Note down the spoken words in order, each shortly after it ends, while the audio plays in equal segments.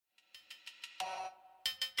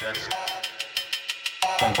Like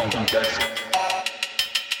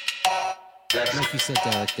you said,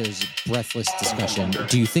 Derek, there's breathless discussion.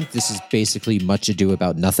 Do you think this is basically much ado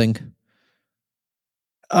about nothing?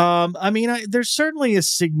 There's certainly a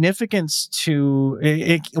significance to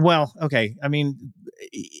it. Well, okay. I mean,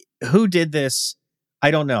 who did this? I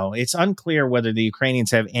don't know. It's unclear whether the Ukrainians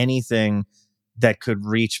have anything that could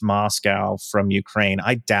reach Moscow from Ukraine.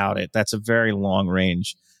 I doubt it. That's a very long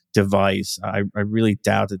range device. I really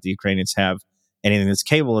doubt that the Ukrainians have anything that's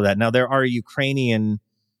capable of that. Now, there are Ukrainian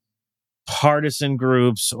partisan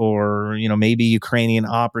groups or, maybe Ukrainian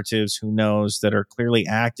operatives, who knows, that are clearly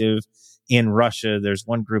active in Russia. There's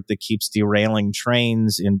one group that keeps derailing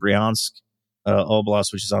trains in Bryansk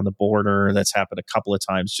Oblast, which is on the border. That's happened a couple of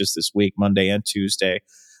times just this week, Monday and Tuesday.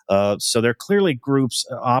 So there are clearly groups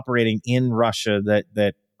operating in Russia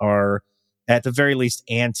that are at the very least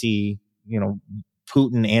anti,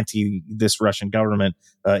 Putin, anti this Russian government,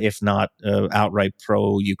 if not outright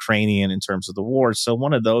pro-Ukrainian in terms of the war. So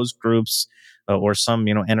one of those groups or some,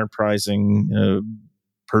 enterprising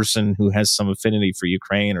person who has some affinity for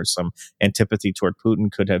Ukraine or some antipathy toward Putin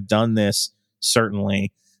could have done this,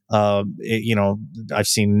 certainly. I've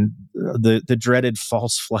seen the dreaded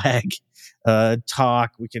false flag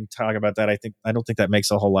talk. We can talk about that. I don't think that makes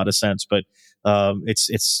a whole lot of sense, but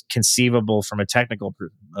it's conceivable from a technical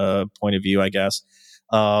point of view, I guess.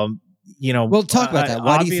 We'll talk about that.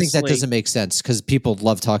 Why do you think that doesn't make sense? Because people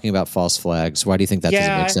love talking about false flags. Why do you think that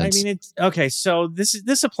doesn't make sense? I mean, okay. So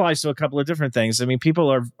this applies to a couple of different things. I mean, people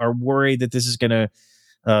are worried that this is going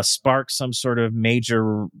to spark some sort of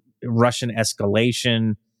major Russian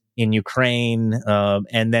escalation in Ukraine,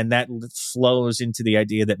 and then that flows into the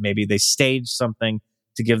idea that maybe they staged something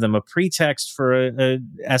to give them a pretext for a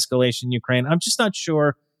escalation in Ukraine. I'm just not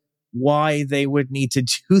sure why they would need to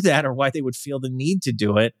do that, or why they would feel the need to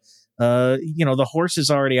do it. The horse is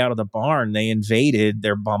already out of the barn. They invaded.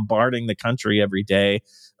 They're bombarding the country every day.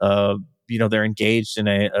 They're engaged in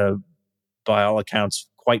a by all accounts,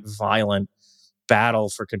 quite violent battle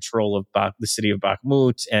for control of the city of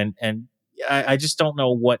Bakhmut. And I just don't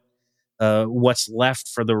know what's left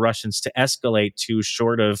for the Russians to escalate to,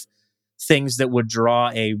 short of things that would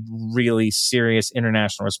draw a really serious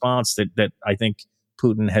international response that I think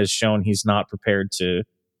Putin has shown he's not prepared to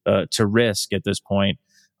risk at this point.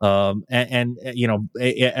 As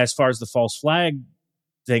far as the false flag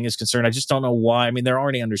thing is concerned, I just don't know why. I mean, they're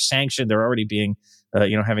already under sanction. They're already being,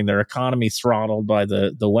 having their economy throttled by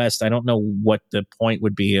the West. I don't know what the point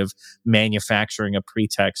would be of manufacturing a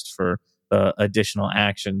pretext for additional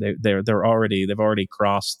action. They've already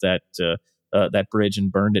crossed that bridge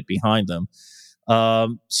and burned it behind them.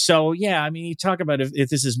 You talk about if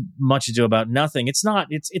this is much ado about nothing. It's not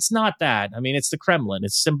that. I mean, it's the Kremlin.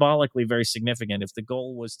 It's symbolically very significant. If the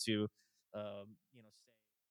goal was to,